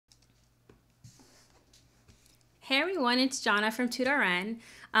Hey everyone, it's Jonna from tootRN.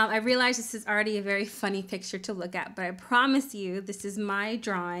 I realize this is already a very funny picture to look at, but I promise you this is my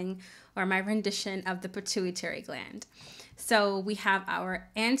drawing or my rendition of the pituitary gland. So we have our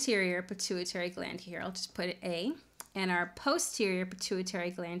anterior pituitary gland here, I'll just put it A, and our posterior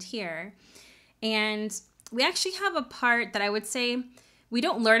pituitary gland here. And we actually have a part that I would say we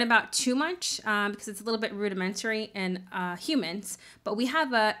don't learn about too much because it's a little bit rudimentary in humans, but we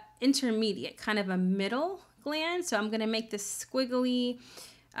have a intermediate, kind of a middle gland. So I'm going to make this squiggly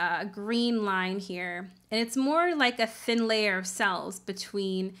green line here. And it's more like a thin layer of cells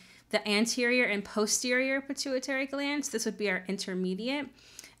between the anterior and posterior pituitary glands. This would be our intermediate.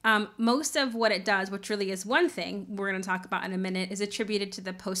 Most of what it does, which really is one thing we're going to talk about in a minute, is attributed to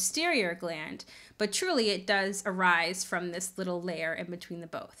the posterior gland, but truly it does arise from this little layer in between the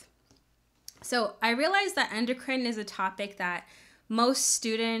both. So I realize that endocrine is a topic that most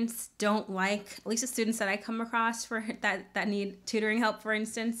students don't like, at least the students that I come across for that need tutoring help, for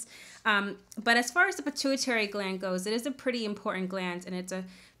instance. But as far as the pituitary gland goes, it is a pretty important gland and it's a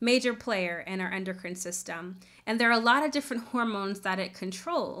major player in our endocrine system. And there are a lot of different hormones that it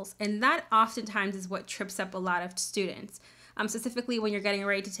controls. And that oftentimes is what trips up a lot of students. Specifically when you're getting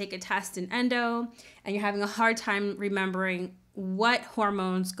ready to take a test in endo and you're having a hard time remembering what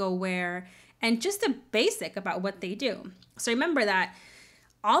hormones go where and just the basic about what they do. So remember that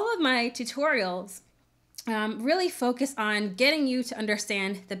all of my tutorials really focus on getting you to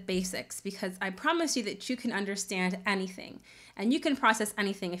understand the basics, because I promise you that you can understand anything and you can process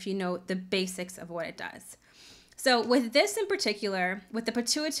anything if you know the basics of what it does. So with this in particular, with the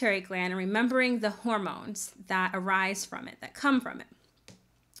pituitary gland, and remembering the hormones that arise from it, that come from it,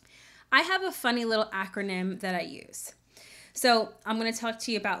 I have a funny little acronym that I use. So I'm going to talk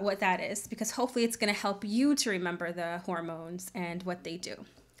to you about what that is, because hopefully it's going to help you to remember the hormones and what they do.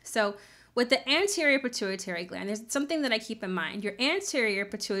 So with the anterior pituitary gland, there's something that I keep in mind. Your anterior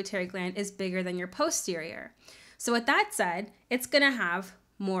pituitary gland is bigger than your posterior. So with that said, it's going to have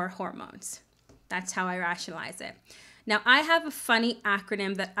more hormones. That's how I rationalize it. Now I have a funny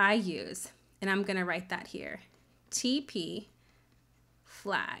acronym that I use, and I'm going to write that here. TP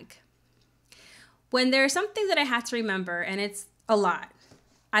flag. When there's something that I have to remember, and it's a lot,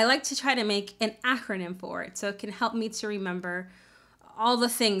 I like to try to make an acronym for it so it can help me to remember all the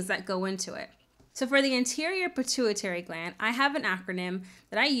things that go into it. So for the anterior pituitary gland, I have an acronym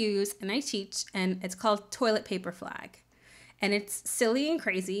that I use and I teach, and it's called toilet paper flag. And it's silly and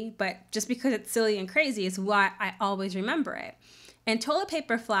crazy, but just because it's silly and crazy is why I always remember it. And toilet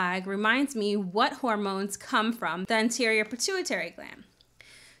paper flag reminds me what hormones come from the anterior pituitary gland.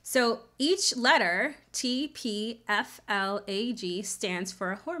 So each letter, T, P, F, L, A, G, stands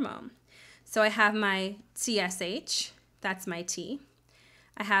for a hormone. So I have my TSH, that's my T.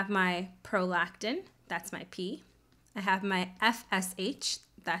 I have my prolactin, that's my P. I have my FSH,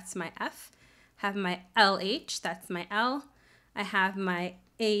 that's my F. I have my LH, that's my L. I have my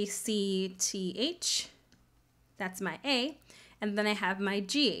ACTH, that's my A. And then I have my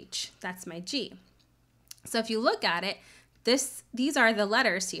GH, that's my G. So if you look at it, these are the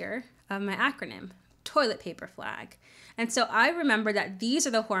letters here of my acronym, toilet paper flag. And so I remember that these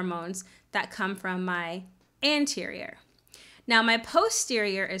are the hormones that come from my anterior. Now my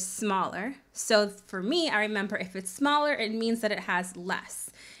posterior is smaller. So for me, I remember if it's smaller, it means that it has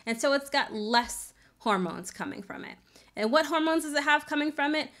less. And so it's got less hormones coming from it. And what hormones does it have coming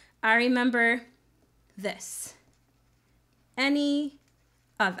from it? I remember this. Any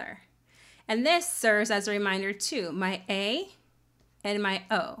other. And this serves as a reminder too, my A and my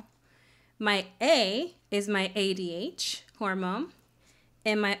O. My A is my ADH hormone,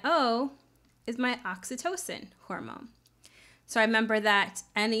 and my O is my oxytocin hormone. So I remember that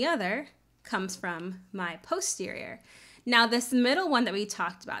any other comes from my posterior. Now this middle one that we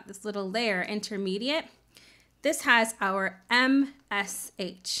talked about, this little layer, intermediate, this has our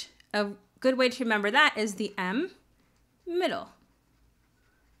MSH. A good way to remember that is the M, middle.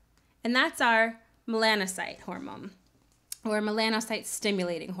 And that's our melanocyte hormone, or melanocyte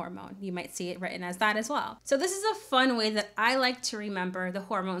stimulating hormone. You might see it written as that as well. So this is a fun way that I like to remember the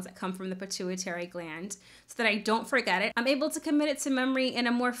hormones that come from the pituitary gland so that I don't forget it. I'm able to commit it to memory in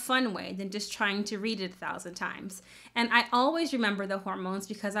a more fun way than just trying to read it 1,000 times. And I always remember the hormones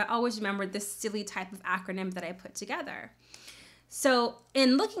because I always remember this silly type of acronym that I put together. So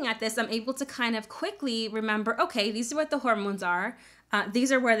in looking at this, I'm able to kind of quickly remember, okay, these are what the hormones are.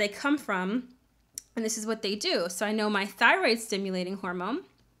 These are where they come from, and this is what they do. So I know my thyroid stimulating hormone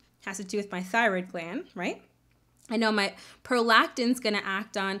has to do with my thyroid gland, right? I know my prolactin's going to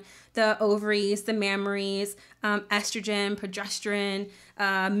act on the ovaries, the mammaries, estrogen, progesterone,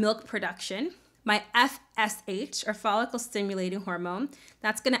 milk production. My FSH, or follicle stimulating hormone,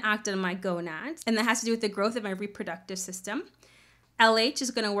 that's going to act on my gonads, and that has to do with the growth of my reproductive system. LH is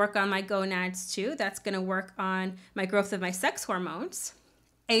going to work on my gonads too. That's going to work on my growth of my sex hormones.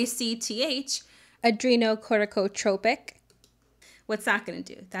 ACTH, adrenocorticotropic. What's that going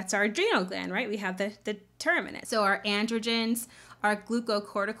to do? That's our adrenal gland, right? We have the term in it. So our androgens, our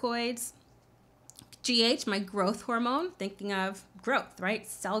glucocorticoids. GH, my growth hormone, thinking of growth, right?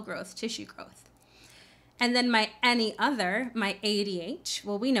 Cell growth, tissue growth. And then my any other, my ADH.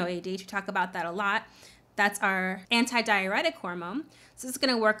 Well, we know ADH, we talk about that a lot. That's our antidiuretic hormone. So it's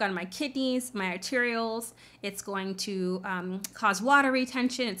going to work on my kidneys, my arterioles. It's going to cause water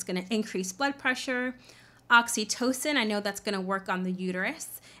retention. It's going to increase blood pressure. Oxytocin, I know that's going to work on the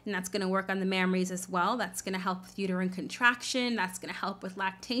uterus, and that's going to work on the mammaries as well. That's going to help with uterine contraction. That's going to help with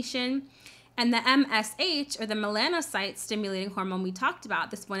lactation. And the MSH, or the melanocyte stimulating hormone we talked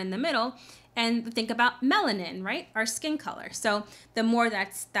about, this one in the middle, and think about melanin, right? Our skin color. So the more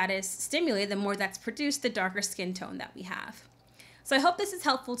that is stimulated, the more that's produced, the darker skin tone that we have. So I hope this is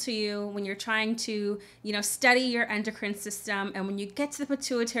helpful to you when you're trying to, study your endocrine system, and when you get to the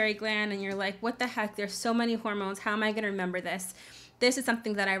pituitary gland and you're like, what the heck, there's so many hormones, how am I going to remember this? This is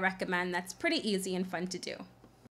something that I recommend that's pretty easy and fun to do.